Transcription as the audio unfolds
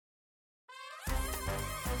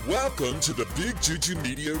Welcome to the Big Juju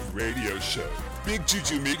Media Radio Show. Big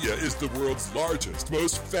Juju Media is the world's largest,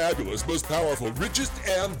 most fabulous, most powerful, richest,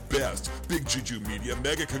 and best Big Juju Media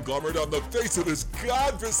mega conglomerate on the face of this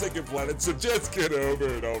godforsaken planet, so just get over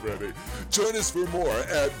it already. Join us for more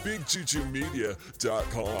at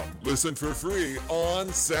BigJujuMedia.com. Listen for free on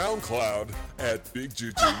SoundCloud at Big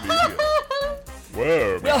Juju Media.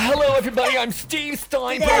 Whoa. Well, hello, everybody. I'm Steve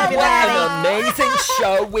Steinberg. What an amazing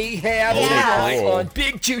show we have tonight on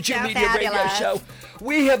Big Juju Media Radio Show.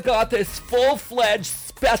 We have got this full-fledged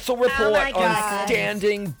special report on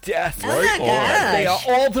standing desks. They are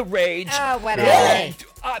all the rage. Oh, what a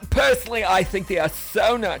personally, I think they are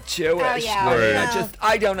so not Jewish. Oh, yeah.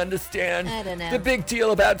 I don't understand I don't know. the big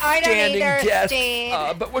deal about I don't standing either, desks. Steve.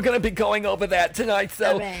 But we're going to be going over that tonight,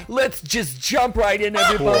 so Okay. let's just jump right in,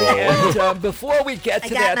 everybody. And before we get to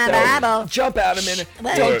got that, my though, Bible. jump out a minute.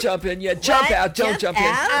 What? Don't jump in yet. Jump What? out. Don't jump in.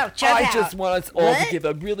 out? Oh, jump I out. just want us all What? to give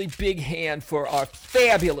a really big hand for our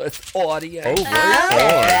fabulous audience. Oh,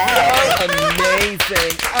 So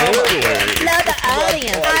amazing. Love the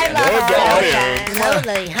audience. I love the audience.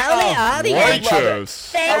 Holy audience.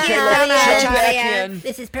 Righteous. Thank Okay, you let's so much, jump back audience. in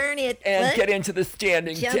This is Perniet. and What? get into the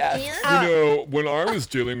standing Jump desk. in? You know, when I was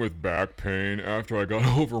dealing with back pain after I got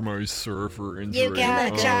over my surfer injury, got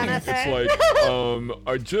it, Jonathan. it's like,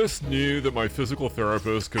 I just knew that my physical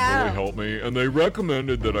therapist could really help me, and they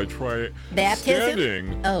recommended that I try Baptism?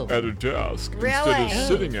 standing Oh. at a desk instead Really? of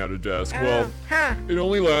sitting at a desk. Well, it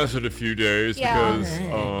only lasted a few days Yeah. because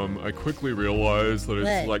I quickly realized that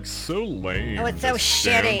it's What? like so lame. Oh, it's so to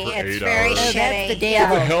stand shitty. for It's 8 very hours. shitty. that's the deal.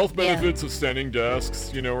 Yeah. The health Yeah. benefits of standing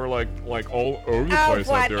desks, you know, are like all over the Oh, place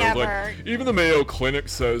out there. Like whatever. even the Mayo Clinic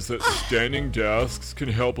says that standing desks can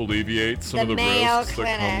help alleviate some The of the Mayo risks that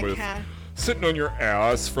come Clinic, with huh? sitting on your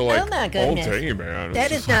ass for like Oh, my all goodness. day, man. It's That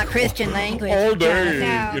just is not like, Christian language. all day,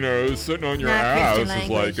 No. you know, sitting on your Not ass Christian is like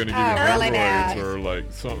language. going to give Oh, you really hemorrhoids bad. or like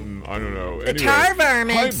something, I don't know. The Anyway, tar high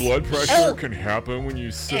varmints. blood pressure Oh. can happen when you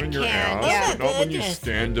sit It on your can, ass, yeah. but not when you Goodness.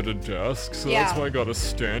 stand at a desk. So Yeah. that's why I got a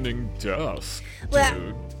standing desk, Well,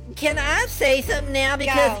 dude. Can I say something now?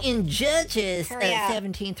 Because Go. in Judges Hurry up.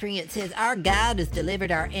 17:3 it says, "Our God has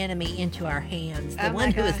delivered our enemy into our hands, the Oh, my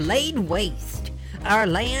one who has God. laid waste our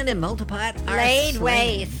land and multiplied our Laid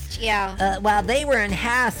slain." waste. Yeah. While they were in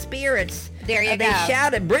high spirits, There you they go.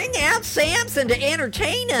 shouted, "Bring out Samson to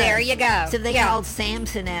entertain us." There you go. So they Yeah. called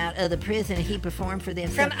Samson out of the prison, and he performed for them.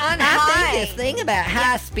 From so on I high. think this thing about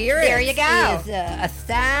high spirits There you go. is a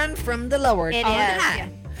sign from the Lord It on is. high. Yeah.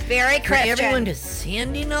 Very For Christian. everyone to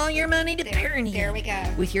send in all your money to Perniet. There we go.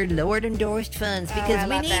 With your Lord endorsed funds, Oh, because I we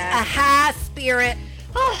love need that. a high spirit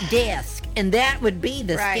desk, and that would be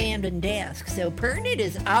the Right. standing desk. So Perniet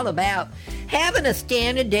is all about having a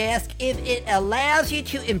standing desk if it allows you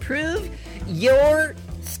to improve your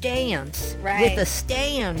stance Right. with a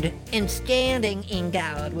stand and standing in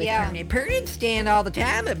God with Yeah. Perniet. Perniet stand all the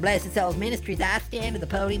time at Blessed Souls Ministries. I stand at the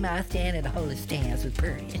podium. I stand at the Holy Stands with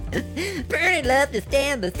Perniet. Perniet loves to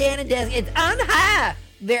stand the standing desk. It's on high.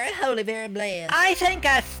 Very holy, very blessed. I think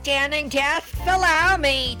standing desks allow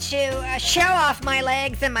me to show off my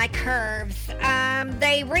legs and my curves.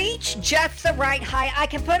 They reach just the right height. I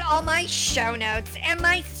can put all my show notes and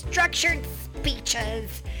my structured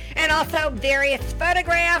speeches and also various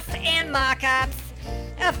photographs and mock-ups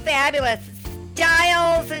of fabulous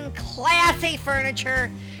styles and classy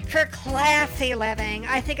furniture for classy living.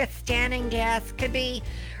 I think a standing desk could be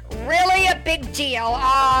really a big deal,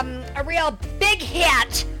 a real big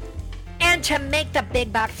hit. And to make the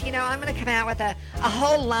big bucks, you know, I'm going to come out with a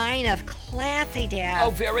whole line of classy desks Oh,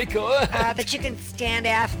 very good. that you can stand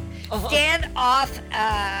off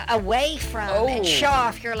away from and Oh. show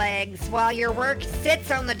off your legs while your work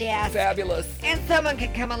sits on the desk. Fabulous. And someone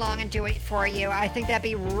could come along and do it for you. I think that'd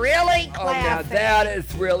be really Oh, now classy. that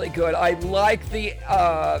is really good. I like the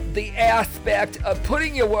aspect of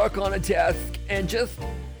putting your work on a desk and just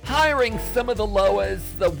hiring some of the lowers,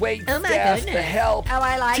 the wait Oh, my staff to goodness. help Oh,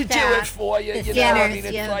 I like to do that. it for you. The You know, I sinners, mean,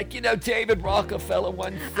 it's yeah. like, you know, David Rockefeller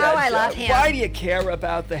once said, I love him. why do you care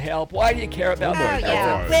about the help? Why do you care about my the God.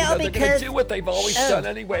 help? Well, you know, they're going because- to do what they've always done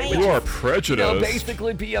anyway, which You are is, prejudiced.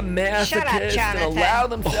 basically be a masochist and Jonathan. allow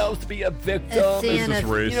themselves to be a victim. sin. This is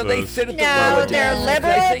racist. You know, they sit at the No, lower they're desks.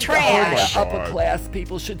 liberal I think trash. the Oh, my upper God. class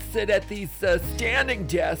people should sit at these standing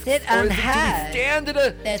desks. Sit or on is it, do high. we stand at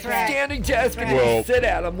a That's right. standing desk and right. we sit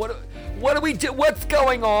at them? What do we do? What's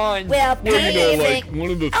going on? Well, Well, you know, Perniet, like one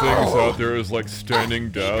of the things out there is like standing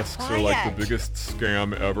desks are like quiet. the biggest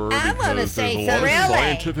scam ever I wanna because say there's a lot of something. Really?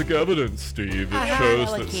 scientific evidence, Steve, that Uh-huh. shows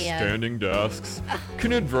Oh, that yeah. standing desks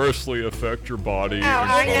can adversely affect your body and I know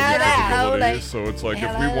cognitive that. ability. Holy. So it's like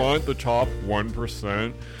if we Hello. want the top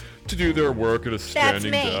 1% to do their work at a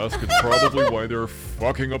standing me. desk. It's probably why they're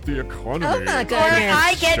fucking up the economy. Oh my Or goodness.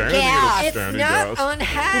 I get Standing at a gas. It's standing not desk. on Well,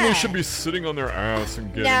 high. they should be sitting on their ass and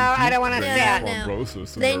getting No, I deep don't wanna vein say that.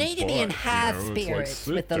 thrombosis in They their need to be in butt, high you know? It's like, spirits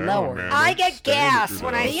sit with the down, lower. man. I Don't get stand gas at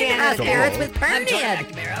when your I desk. Be in stand high at the spirits bar. with I'm Jordan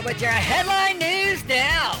Pernod. McNamara with your headline news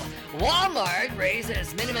now. Walmart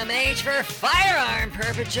raises minimum age for firearm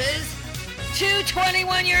purchases to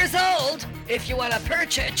 21 years old if you want to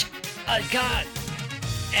purchase a gun.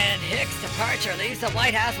 And Hicks' departure leaves the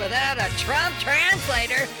White House without a Trump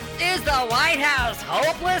translator. Is the White House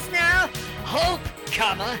hopeless now? Hope,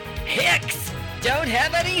 comma, Hicks don't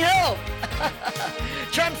have any hope.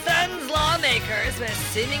 Trump stuns lawmakers with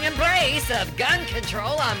seeming embrace of gun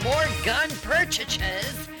control on more gun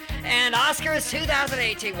purchases. And Oscars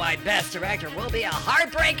 2018 White Best Director will be a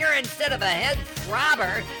heartbreaker instead of a head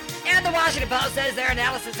throbber. And the Washington Post says their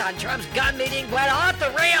analysis on Trump's gun meeting went off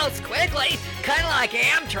the rails quickly, kind of like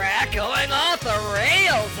Amtrak going off the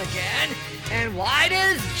rails again. And why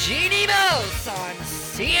does Jeannie Moos on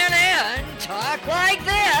CNN talk like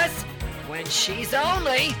this when she's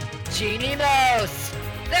only Jeannie Moos?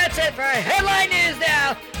 That's it for Headline News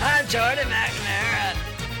Now. I'm Jordan McNamara.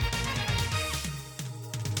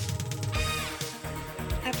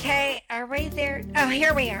 Okay, are we there? Oh,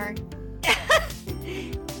 here we are.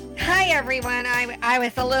 Hi, everyone. I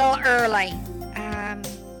was a little early.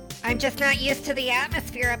 I'm just not used to the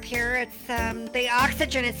atmosphere up here. It's, the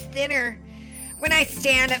oxygen is thinner when I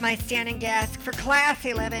stand at my standing desk for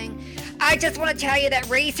classy living. I just want to tell you that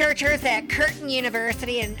researchers at Curtin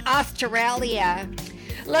University in Australia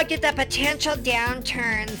looked at the potential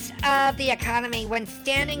downturns of the economy when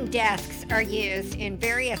standing desks are used in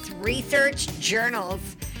various research journals.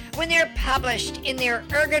 When they're published in their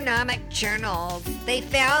ergonomic journals, they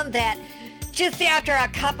found that just after a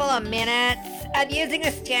couple of minutes of using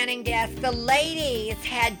a standing desk, the ladies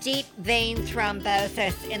had deep vein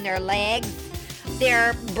thrombosis in their legs,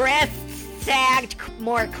 their breasts sagged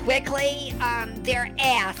more quickly, their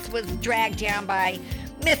ass was dragged down by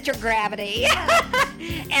Mr. Gravity,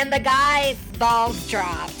 and the guy's balls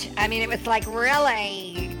dropped. I mean, it was like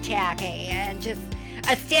really tacky, and just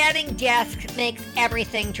a standing desk makes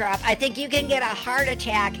everything drop. I think you can get a heart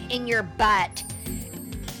attack in your butt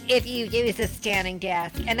if you use a standing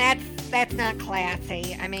desk, and that's not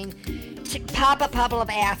classy. I mean, pop a couple of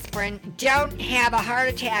aspirin. Don't have a heart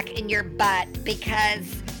attack in your butt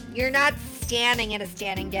because you're not standing at a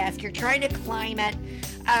standing desk. You're trying to climb it.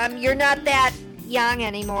 You're not that young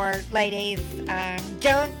anymore, ladies.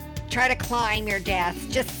 Don't try to climb your desk.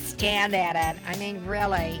 Just stand at it. I mean,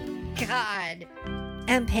 really. God.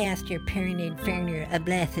 I'm Pastor Pernod Ferner of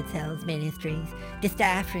Blessed Souls Ministries,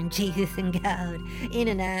 deciphering Jesus and God in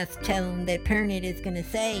a nice tone that Pernod is going to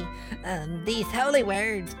say these holy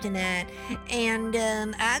words tonight. And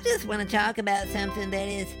I just want to talk about something that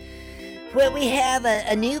is, well, we have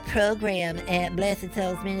a new program at Blessed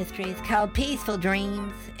Souls Ministries called Peaceful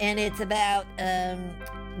Dreams, and it's about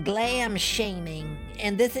glam shaming.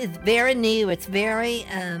 And this is very new. It's very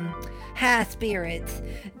high spirits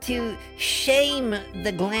to shame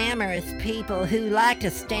the glamorous people who like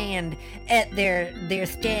to stand at their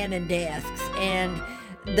standing desks. And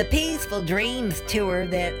the Peaceful Dreams tour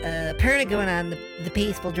that Pernod going on the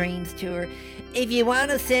Peaceful Dreams tour. If you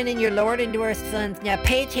want to send in your Lord endorsed funds, now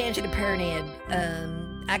pay attention to Pernod.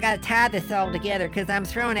 I got to tie this all together because I'm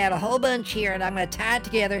throwing out a whole bunch here, and I'm going to tie it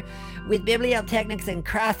together with bibliotechnics and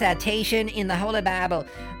cross-citation in the Holy Bible.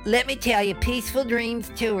 Let me tell you, Peaceful Dreams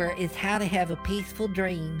Tour is how to have a peaceful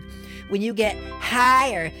dream when you get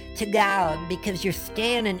higher to God because you're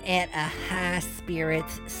standing at a high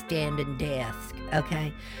spirits standing desk,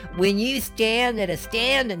 okay? When you stand at a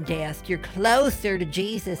standing desk, you're closer to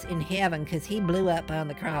Jesus in heaven because he blew up on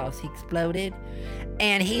the cross. He exploded,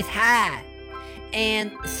 and he's high,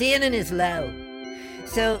 and sinning is low.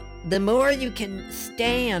 So the more you can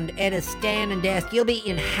stand at a standing desk, you'll be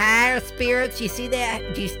in higher spirits. You see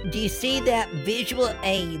that? Do you see that visual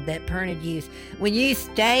aid that Pernod used? When you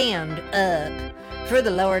stand up for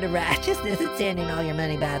the Lord of righteousness, and send in all your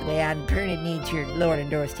money, by the way. Pernod needs your Lord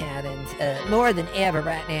endorsed tithings more than ever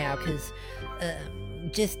right now, because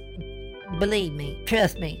just believe me,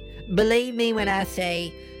 trust me, believe me when I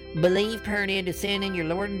say believe Pernod to send in your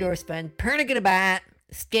Lord endorsed fund. Pernod gonna buy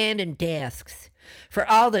standing desks for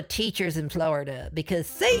all the teachers in Florida because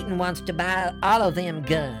Satan wants to buy all of them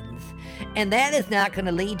guns. And that is not going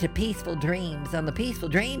to lead to peaceful dreams on the Peaceful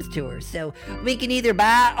Dreams Tour. So we can either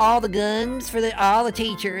buy all the guns for all the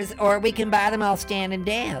teachers, or we can buy them all standing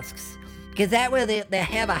desks. Because that way they'll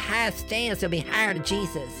have a high stance. They'll be higher to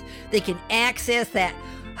Jesus. They can access that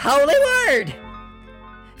holy word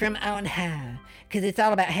from on high. because it's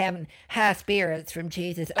all about having high spirits from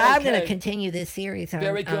Jesus. I'm going to continue this series on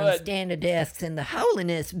standing desks and the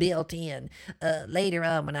holiness built in later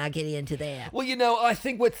on when I get into that. Well, I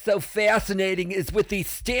think what's so fascinating is with these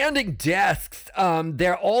standing desks,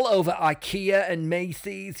 they're all over IKEA and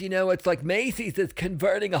Macy's. It's like Macy's is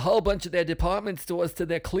converting a whole bunch of their department stores to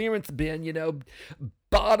their clearance bin,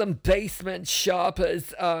 bottom basement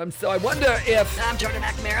shoppers. So I wonder if... I'm Jordan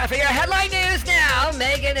McNamara for your headline news now.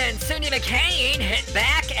 Meghan and Cindy McCain hit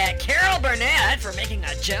back at Carol Burnett for making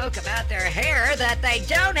a joke about their hair that they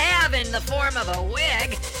don't have in the form of a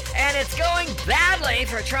wig. And it's going badly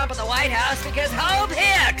for Trump at the White House because Hope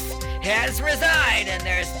Hicks has resigned and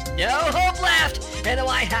there's no hope left in the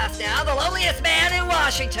White House now. The loneliest man in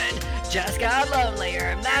Washington just got lonelier,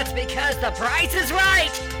 and that's because The Price is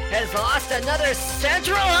Right has lost another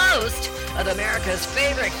central host of America's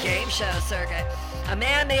favorite game show circuit. A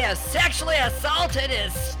man may have sexually assaulted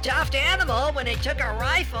his stuffed animal when he took a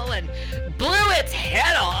rifle and blew its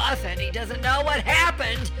head off, and he doesn't know what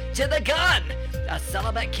happened to the gun. A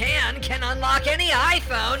celibate can unlock any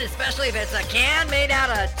iPhone, especially if it's a can made out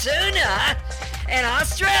of tuna. And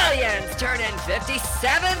Australians turn in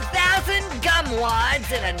 57,000 gum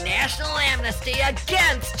wads in a national amnesty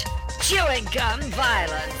against chewing gum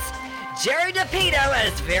violence. Jerry DePito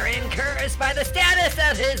is very encouraged by the status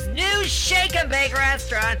of his new shake and bake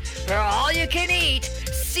restaurant for all you can eat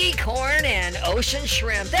sea corn and ocean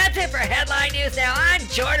shrimp. That's it for Headline News Now. I'm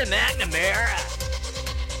Jordan McNamara.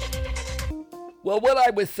 Well, what I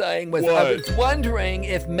was saying was I was wondering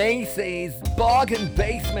if Macy's bargain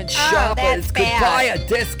basement shoppers could buy a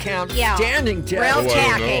discount standing desk. Real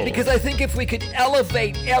tacky. Because I think if we could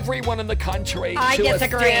elevate everyone in the country to a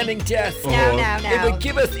standing desk, No.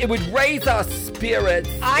 it would it would raise our spirits.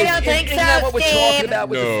 I don't think so, Isn't that what we're Steve? talking about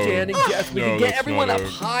with the standing desk? We could get everyone up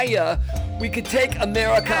higher. We could take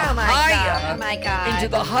America higher into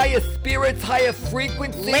the higher spirits, higher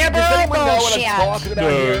frequency. Liberal Does anyone know what bullshit. I'm talking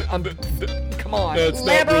about here? Come on. That's not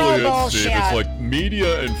Liberal really it, bullshit. Steve. It's like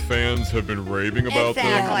media and fans have been raving about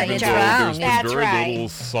Exactly. them, even That's though right. there's been That's very right. little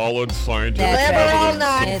solid scientific Liberal evidence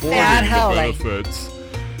nonsense. supporting the benefits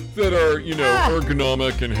that are,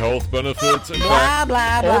 ergonomic and health benefits. In Blah, fact,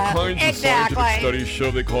 blah, all blah. kinds of scientific studies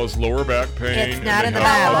show they cause lower back pain It's and not they in the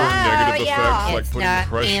have Bible. other negative Oh, effects yeah. like It's putting not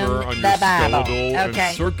pressure in on the your Bible. skeletal Okay.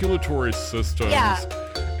 and circulatory systems. Yeah.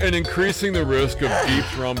 And increasing the risk of deep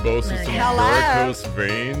thrombosis and Hello? varicose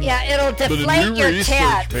veins. Yeah, it'll But a deflate new your research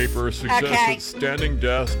tits. paper suggests Okay. that standing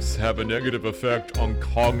desks have a negative effect on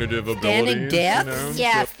cognitive Standing abilities. desks?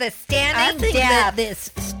 Yes, the I standing think that desk. this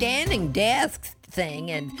standing desk thing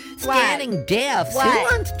and standing deaths. Who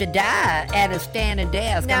What? wants to die at a standing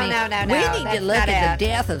desk? No, I mean, no, we no, need that's to look not at it. the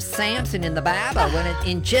death of Samson in the Bible. When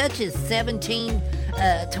in Judges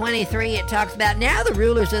 17:23, it talks about now the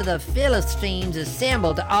rulers of the Philistines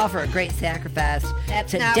assembled to offer a great sacrifice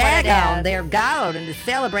That's to not what it Dagon, is. their god, and to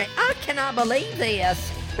celebrate. I cannot believe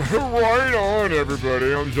this. Right on,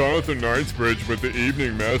 everybody. I'm Jonathan Knightsbridge with the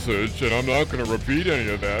evening message, and I'm not going to repeat any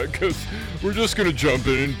of that because we're just going to jump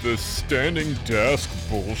into this standing desk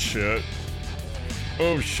bullshit.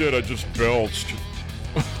 Oh shit, I just belched.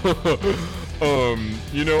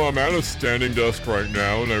 I'm at a standing desk right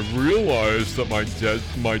now, and I realize that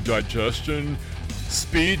my digestion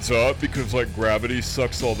speeds up because like gravity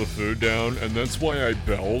sucks all the food down, and that's why I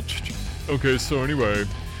belched. Okay, so anyway.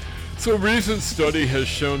 So a recent study has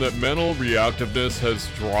shown that mental reactiveness has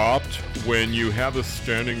dropped when you have a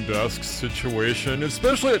standing desk situation,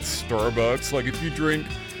 especially at Starbucks. Like if you drink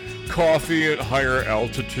coffee at higher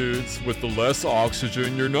altitudes with the less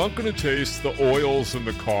oxygen, you're not going to taste the oils in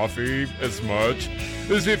the coffee as much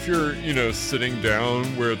as if you're, sitting down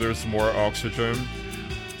where there's more oxygen.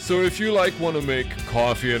 So if you want to make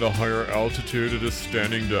coffee at a higher altitude at a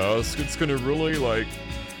standing desk, it's going to really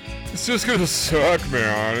it's just gonna suck,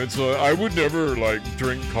 man. I would never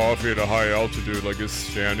drink coffee at a high altitude like a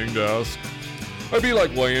standing desk. I'd be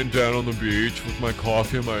laying down on the beach with my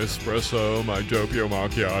coffee and my espresso, my doppio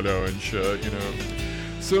macchiato and shit,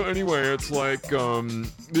 So anyway, it's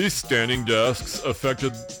these standing desks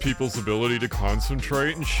affected people's ability to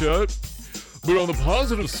concentrate and shit. But on the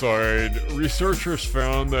positive side, researchers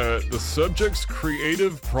found that the subject's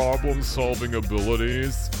creative problem-solving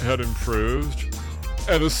abilities had improved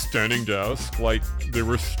at a standing desk, like they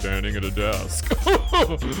were standing at a desk.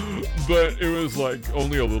 But it was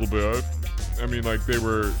only a little bit. I mean,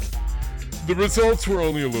 the results were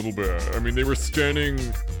only a little bit. I mean, they were standing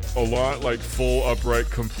a lot, full upright,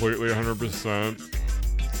 completely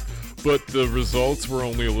 100%. But the results were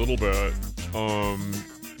only a little bit. I'm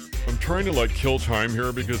trying to kill time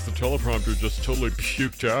here because the teleprompter just totally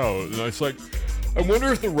puked out. And it's I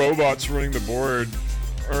wonder if the robots running the board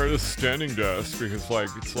are at a standing desk because,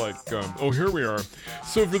 oh, here we are.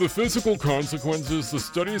 So for the physical consequences, the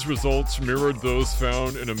study's results mirrored those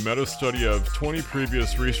found in a meta-study of 20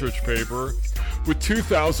 previous research paper with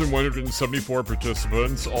 2,174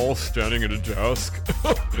 participants all standing at a desk.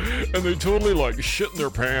 And they totally, shit in their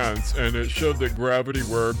pants, and it showed that gravity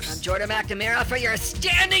works. I'm Jordan McNamara for your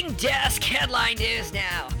Standing Desk headline news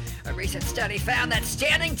now. A recent study found that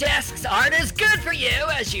standing desks aren't as good for you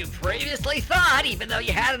as you previously thought, even though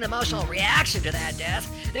you had an emotional reaction to that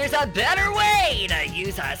desk. There's a better way to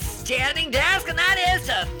use a standing desk, and that is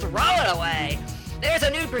to throw it away. There's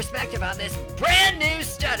a new perspective on this brand new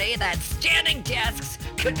study that standing desks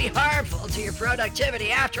could be harmful to your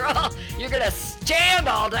productivity. After all, you're gonna stand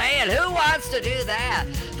all day, and who wants to do that?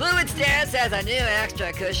 Fluid Stance has a new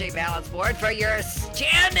extra cushy balance board for your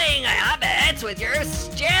standing habits with your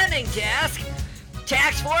standing desk.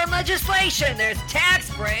 Tax form legislation. There's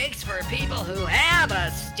tax breaks for people who have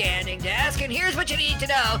a standing desk. And here's what you need to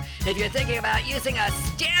know if you're thinking about using a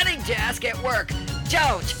standing desk at work.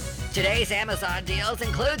 Don't. Today's Amazon deals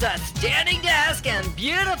includes a standing desk and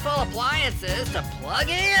beautiful appliances to plug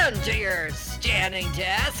into your standing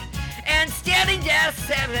desk. And standing desks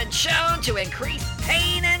have been shown to increase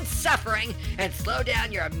pain and suffering and slow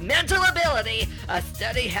down your mental ability, a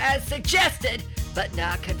study has suggested, but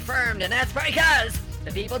not confirmed. And that's because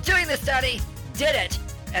the people doing the study did it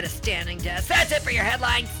at a standing desk. That's it for your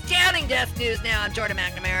headline Standing Desk News Now. I'm Jordan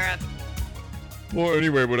McNamara. Well,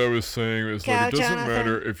 anyway, what I was saying is, Go, it doesn't Jonathan.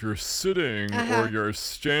 matter if you're sitting or you're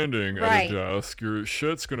standing Right. at a desk, your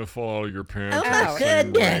shit's gonna fall out of your pants. Oh, the my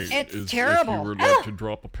same goodness. way It's as terrible. If you were to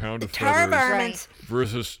drop a pound of Tar feathers varmints.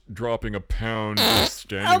 versus dropping a pound of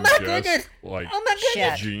standing Oh, my desk, goodness. like Oh, my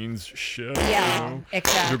goodness. jeans shit. Yeah, you know?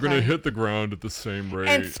 exactly. You're gonna hit the ground at the same rate.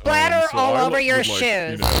 And splatter so all I over your would,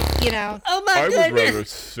 shoes. You know. Oh my I would goodness. rather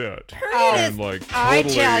sit Oh, and totally. I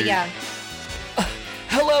tell ya.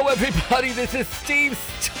 Hello, everybody. This is Steve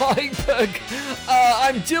Steinberg.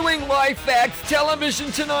 I'm doing Life Facts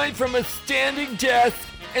television tonight from a standing desk,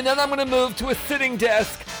 and then I'm going to move to a sitting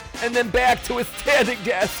desk, and then back to a standing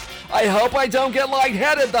desk. I hope I don't get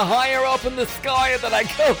lightheaded the higher up in the sky that I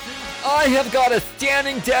go. I have got a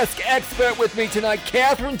standing desk expert with me tonight,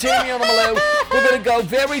 Catherine Tamiano-Malou. We're going to go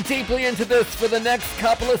very deeply into this for the next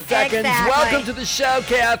couple of seconds. Exactly. Welcome to the show,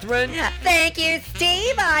 Catherine. Thank you,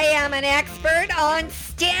 Steve. I am an expert on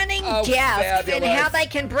standing Oh, desks and fabulous. how they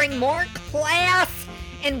can bring more class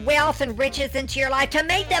and wealth and riches into your life to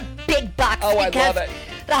make the big bucks. Oh, I because love it.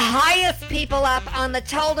 the highest people up on the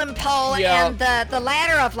totem pole Yeah. and the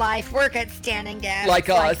ladder of life work at standing desks. Like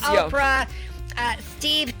us, yeah. Oprah,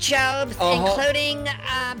 Steve Jobs, including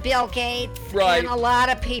Bill Gates, Right. and a lot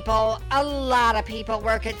of people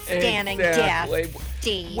work at standing Exactly. desks.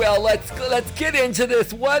 Steve. Well, let's get into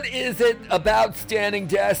this. What is it about standing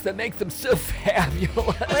desks that makes them so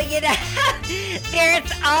fabulous? Well, you know,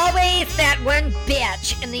 there's always that one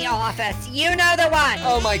bitch in the office. You know the one.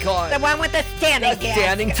 Oh my God! The one with the standing The desk.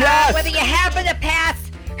 standing desk. Whether you happen to pass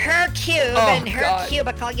her cube Oh, and her God.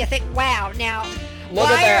 cubicle, you think, wow, now, Look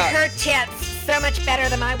why at are that. her tits so much better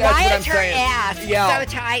than mine? That's Why what is I'm her saying. ass Yeah. so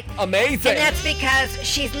tight? Amazing. And that's because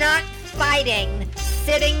she's not fighting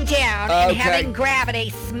sitting down and Okay. having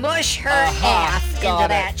gravity smush her Uh-huh. ass Got into it.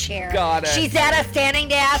 that chair. Got it. She's at a standing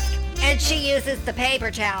desk and she uses the paper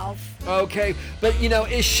towels. Okay, but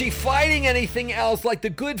is she fighting anything else like the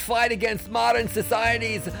good fight against modern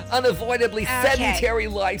society's unavoidably sedentary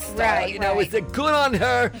lifestyle? Right, right. Is it good on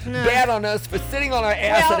her, bad on us for sitting on our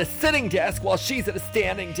ass Well- at a sitting desk while she's at a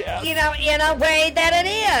standing desk? You know, in a way that it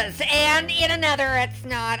is, and in another it's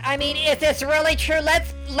not. I mean, is this really true?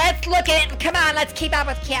 Let's look at it. Come on, let's keep up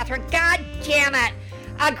with Catherine. God damn it.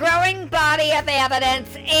 A growing body of evidence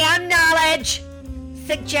and knowledge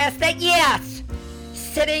suggests that yes,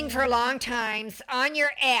 sitting for long times on your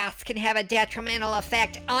ass can have a detrimental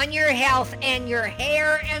effect on your health and your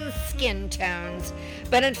hair and skin tones.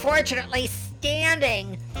 But unfortunately,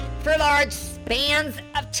 standing for large spans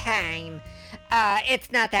of time,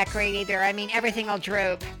 it's not that great either. I mean, everything will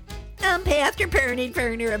droop. I'm Pastor Pernod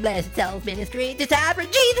Ferner of Blessed Souls Ministry. It's time for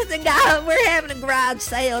Jesus and God. We're having a garage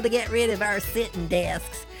sale to get rid of our sitting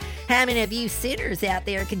desks. How many of you sinners out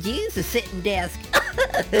there could use a sitting desk?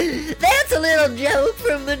 That's a little joke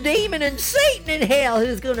from the demon and Satan in hell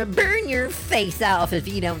who's going to burn your face off if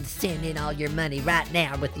you don't send in all your money right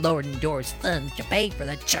now with Lord and Doors funds to pay for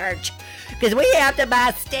the church. Because we have to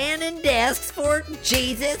buy standing desks for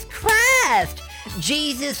Jesus Christ.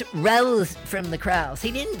 Jesus rose from the cross.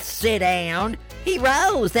 He didn't sit down. He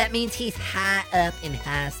rose. That means he's high up in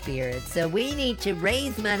high spirits. So we need to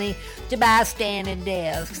raise money to buy standing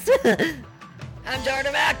desks. I'm Dr.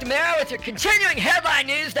 McNamara with your continuing headline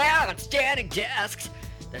news now on standing desks.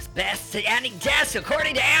 This best standing desk,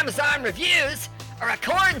 according to Amazon reviews, are a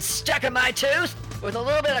corn stuck in my tooth with a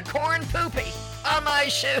little bit of corn poopy on my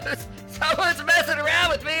shoes. Someone's messing around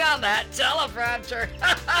with me on that teleprompter.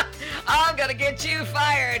 I'm gonna get you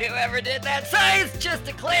fired, whoever did that. Science just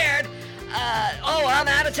declared. I'm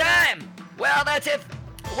out of time. Well, that's it.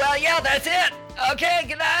 Well, yeah, that's it. Okay,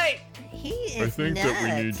 good night. I think that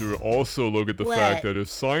we need to also look at the fact that if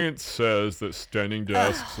science says that standing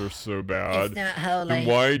desks are so bad, then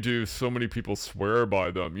why do so many people swear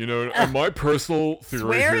by them? You know, and my personal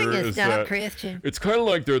theory here is that Christian. It's kind of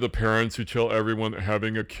like they're the parents who tell everyone that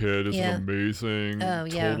having a kid is an amazing,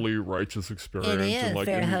 totally righteous experience. It is, and like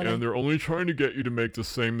in the end, they're only trying to get you to make the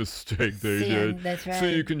same mistake they did, that's right. so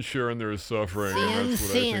you can share in their suffering. And that's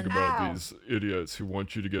what I think about these idiots who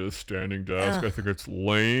want you to get a standing desk. I think it's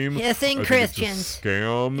lame. Christians. It's a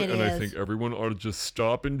scam, I think everyone ought to just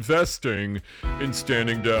stop investing in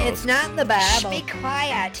standing desks. It's not in the Bible. Be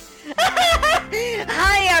quiet.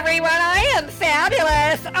 Hi, everyone. I am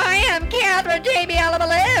fabulous. I am Catherine J.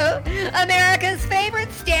 Bialabaloo, America's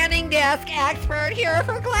favorite standing desk expert here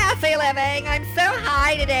for classy living. I'm so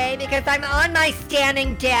high today because I'm on my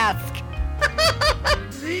standing desk.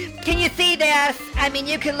 Can you see this? I mean,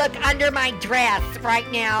 you can look under my dress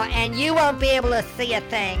right now, and you won't be able to see a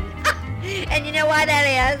thing. And you know why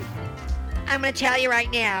that is? I'm going to tell you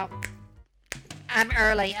right now. I'm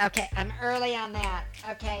early. Okay, I'm early on that.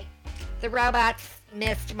 Okay, the robots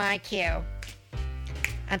missed my cue.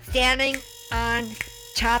 I'm standing on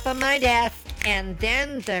top of my desk, and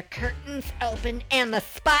then the curtains open, and the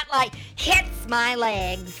spotlight hits my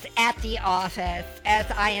legs at the office as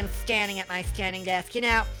I am standing at my standing desk. You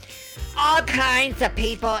know, all kinds of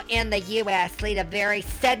people in the U.S. lead a very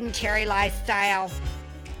sedentary lifestyle.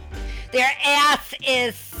 Their ass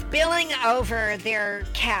is spilling over their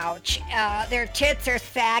couch. Their tits are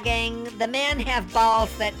sagging. The men have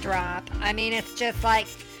balls that drop. I mean, it's just like,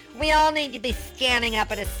 we all need to be standing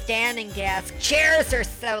up at a standing desk. Chairs are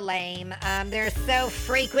so lame. They're so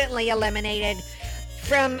frequently eliminated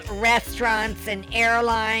from restaurants and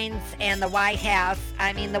airlines and the White House.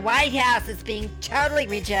 I mean, the White House is being totally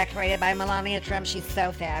redecorated by Melania Trump. She's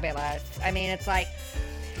so fabulous. I mean, it's like,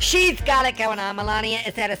 she's got it going on. Melania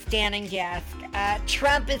is at a standing desk.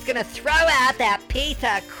 Trump is going to throw out that piece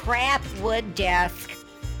of crap wood desk.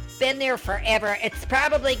 Been there forever. It's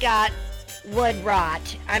probably got wood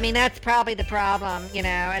rot. I mean, that's probably the problem, you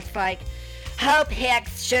know. It's like, Hope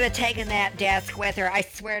Hicks should have taken that desk with her. I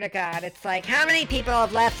swear to God. It's like, how many people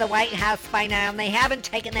have left the White House by now and they haven't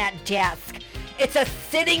taken that desk? It's a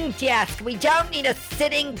sitting desk. We don't need a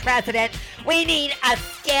sitting president. We need a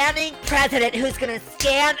standing president who's going to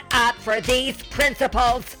stand up for these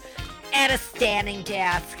principles at a standing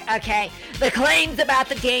desk. Okay, the claims about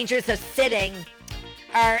the dangers of sitting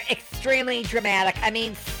are extremely dramatic. I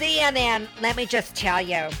mean, CNN, let me just tell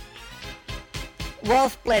you.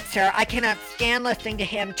 Wolf Blitzer, I cannot stand listening to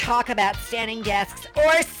him talk about standing desks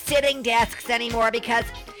or sitting desks anymore because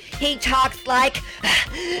he talks like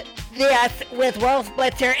this with Wolf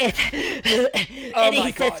Blitzer. And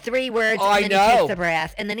he says 3 words, and then he takes a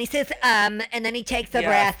breath. And then he says, and then he takes a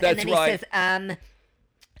breath, and then he says,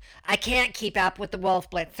 I can't keep up with the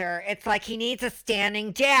Wolf Blitzer. It's like he needs a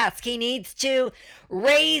standing desk. He needs to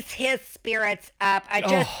raise his spirits up. I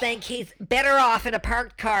just think he's better off in a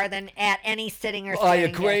parked car than at any sitting or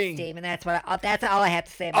standing desk, Steve. And that's all I have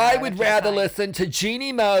to say about it. I would rather listen to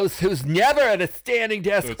Jeannie Mose, who's never at a standing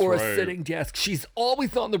desk or a sitting desk. She's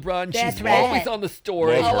always on the run. She's always on the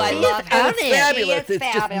story. I love her. It's fabulous. It's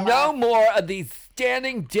just no more of these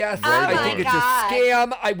standing desks. I think it's a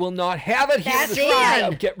scam. I will not have it here. That's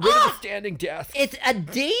right. Get rid of the standing desk. It's a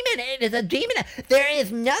demon. It is a demon. There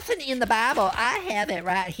is nothing in the Bible. I have it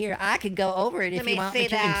right here. I can go over it if you want me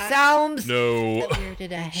to. In Psalms. No. Where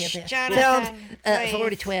did I have it? Jonathan, Psalms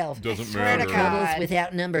 40:12. Doesn't matter. Troubles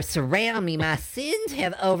without number surround me. My sins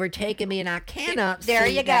have overtaken me, and I cannot There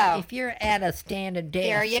see you that. go. If you're at a standing desk,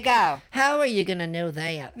 There you go. How are you going to know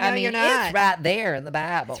that? No, you're not. It's right there in the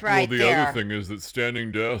Bible. It's right Well, the there. other thing is that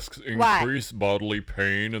standing desks increase bodily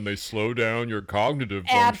pain and they slow down your cognitive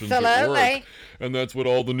functions at Absolutely. work. And that's what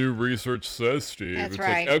all the new research says, Steve. That's it's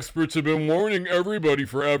right. like experts have been warning everybody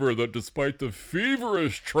forever that despite the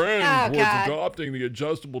feverish trend towards adopting the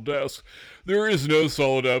adjustable desk, there is no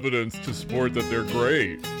solid evidence to support that they're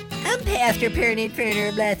great. I'm Pastor Pyramid Ferner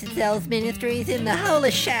of Blessed Souls Ministries in the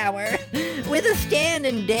holy shower with a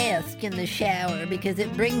standing desk in the shower because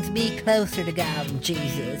it brings me closer to God and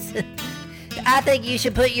Jesus. I think you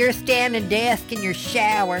should put your standing desk in your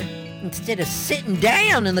shower instead of sitting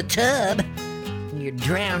down in the tub. Your you're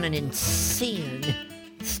drowning in sin.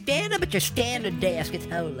 Stand up at your standing desk. It's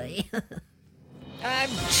holy. I'm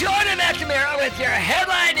Jordan McNamara with your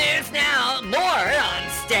headline news now. More on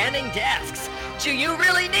standing desks. Do you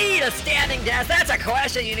really need a standing desk? That's a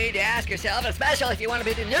question you need to ask yourself, especially if you want to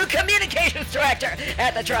be the new communications director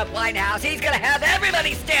at the Trump White House. He's going to have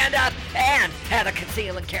everybody stand up and have a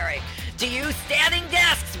conceal and carry. Do you standing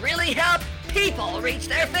desks really help people reach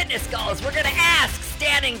their fitness goals? We're going to ask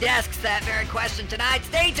standing desks that very question tonight.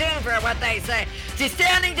 Stay tuned for what they say. Do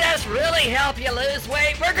standing desks really help you lose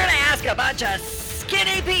weight? We're going to ask a bunch of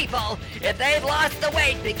skinny people if they've lost the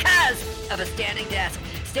weight because of a standing desk.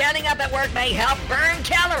 Standing up at work may help burn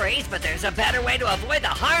calories, but there's a better way to avoid the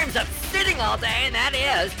harms of sitting all day, and that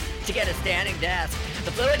is to get a standing desk.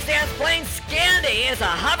 The Fluid Stance Plain Scandy is a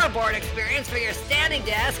hoverboard experience for your standing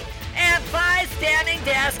desk and 5 standing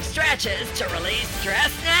desk stretches to release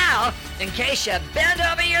stress now in case you bend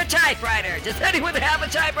over your typewriter. Does anyone have a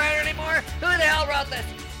typewriter anymore? Who the hell wrote this?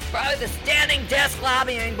 Probably the Standing Desk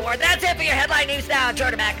Lobbying Board. That's it for your headline news now. I'm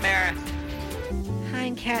Jordan McNamara.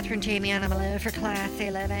 I'm Catherine Jamie Animalou for Classy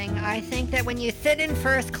Living. I think that when you sit in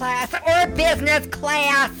first class or business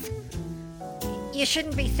class, you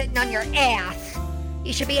shouldn't be sitting on your ass.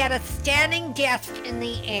 You should be at a standing desk in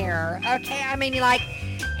the air, okay? I mean, like,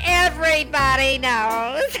 everybody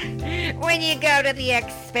knows when you go to the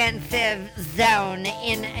expensive zone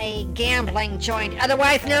in a gambling joint,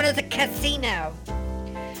 otherwise known as a casino,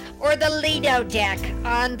 or the Lido deck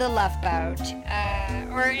on the Love Boat,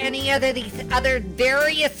 or any other these other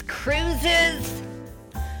various cruises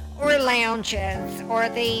or lounges, or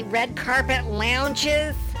the red carpet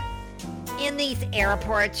lounges in these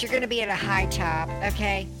airports. You're going to be at a high top,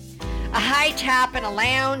 okay? A high top in a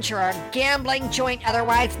lounge or a gambling joint,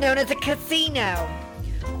 otherwise known as a casino,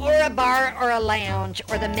 or a bar or a lounge,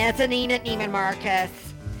 or the mezzanine at Neiman Marcus.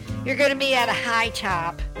 You're going to be at a high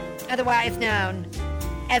top, otherwise known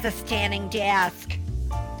as a standing desk.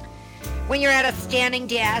 When you're at a standing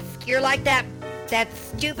desk, you're like that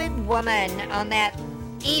stupid woman on that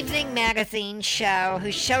evening magazine show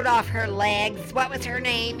who showed off her legs. What was her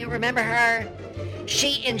name? You remember her?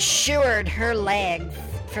 She insured her legs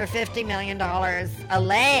for $50 million a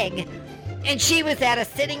leg. And she was at a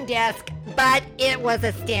sitting desk, but it was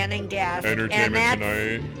a standing desk. Entertainment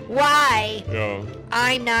Tonight. Why Yeah.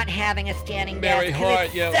 I'm not having a standing Mary desk. Hart,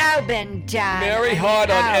 It's yeah. so been done. Very hard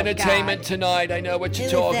on Oh, Entertainment God. Tonight. I know what you're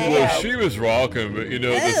Who's talking that? Well, about. she was rocking, but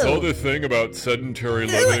this Who? other thing about sedentary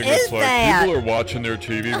Who living, is it's like that? people are watching their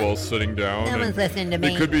TV while sitting down. No and one's listening to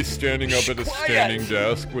They me. could be standing up at a Quiet. standing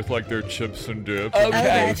desk with like their chips and dip, Okay. and Oh,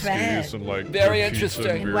 that's roasties right. and like Very their pizza interesting.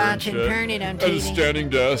 and beer Watching and shit. Pernod on At a TV. standing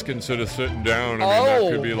desk instead of sitting down. I mean, Oh.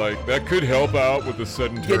 that could be like that could help out with the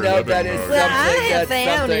sedentary You know, living. that is mode. Well, I Something, have that's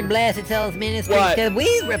found something. in Blessed Souls Ministries What? because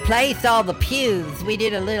we replaced all the pews. We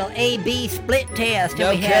did a little A-B split test, and No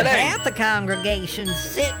we had kidding. half the congregation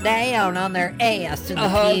sit down on their ass in the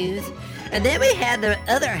Uh-huh. pews, and then we had the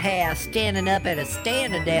other half standing up at a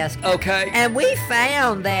standing desk. Okay. And we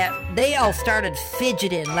found that they all started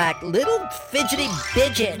fidgeting like little fidgety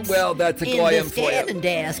midgets. Well, that's a in goyim the for you. standing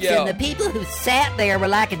desks, Yeah. and the people who sat there were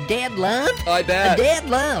like a dead lump. I bet. A dead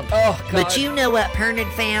lump. Oh, God. But you know what Pernod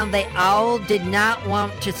found? They all did not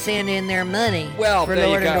want to send in their money Well, for there you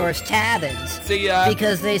Lord and go. Doris tithings. See,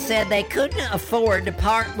 because they said they couldn't afford to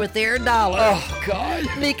part with their dollar. oh, God.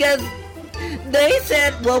 Because they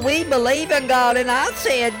said, well, we believe in God. And I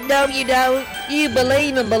said, no, you don't. You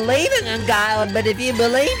believe in believing in God. But if you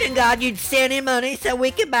believed in God, you'd send in money so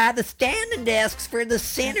we could buy the standing desks for the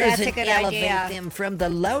sinners That's a and good elevate idea. them from the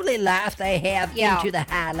lowly life they have Yeah. into the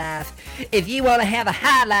high life. If you want to have a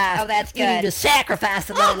high life, Oh, that's you need good. to sacrifice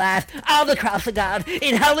the low life on the cross of God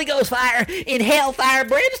in Holy Ghost fire, in hellfire,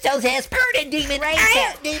 brimstone's ass, burning demon, Reach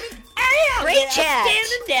out, it. demon. Out. Reach Get a it.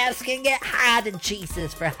 standing desk and get high to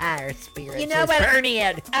Jesus for higher spirits. You know It's what?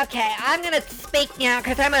 Pernod. Okay, I'm going to speak now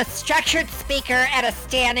because I'm a structured speaker at a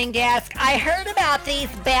standing desk. I heard about these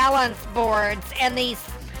balance boards and these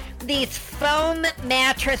foam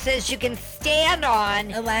mattresses you can stand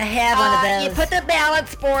on. Oh, I have one of those. You put the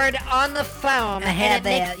balance board on the foam, I have and it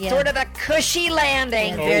that, makes yeah. sort of a cushy landing.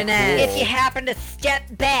 Yeah, very nice. If you happen to step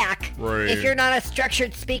back, Right. if you're not a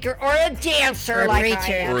structured speaker or a dancer Or a like I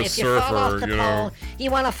preacher. am, Or a if you fall off surfer, the you know. pole, you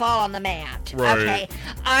want to fall on the mat. Right. Okay,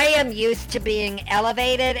 I am used to being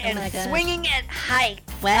elevated and my gosh. swinging at heights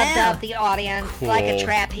Wow. above the audience like a Cool.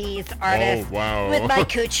 trapeze artist Oh, wow. with my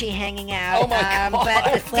coochie hanging out. Oh, my God. But the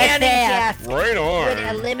What's standing that? desk Right would on.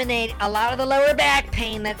 eliminate a lot of the lower back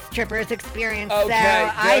pain that strippers experience. Okay,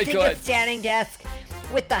 so I very think good. a standing desk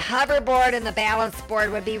with the hoverboard and the balance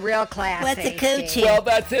board would be real classy. What's a coochie? Well,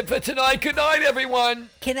 that's it for tonight. Good night, everyone.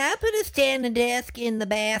 Can I put a standing desk in the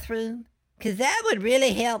bathroom? Because that would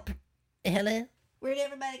really help. Hello? Where'd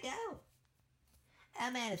everybody go?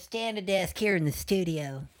 I'm at a standing desk here in the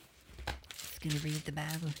studio. Just going to read the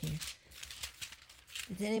Bible here.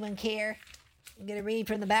 Does anyone care? I'm going to read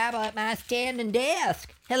from the Bible at my standing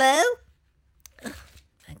desk. Hello? Oh,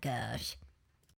 my gosh.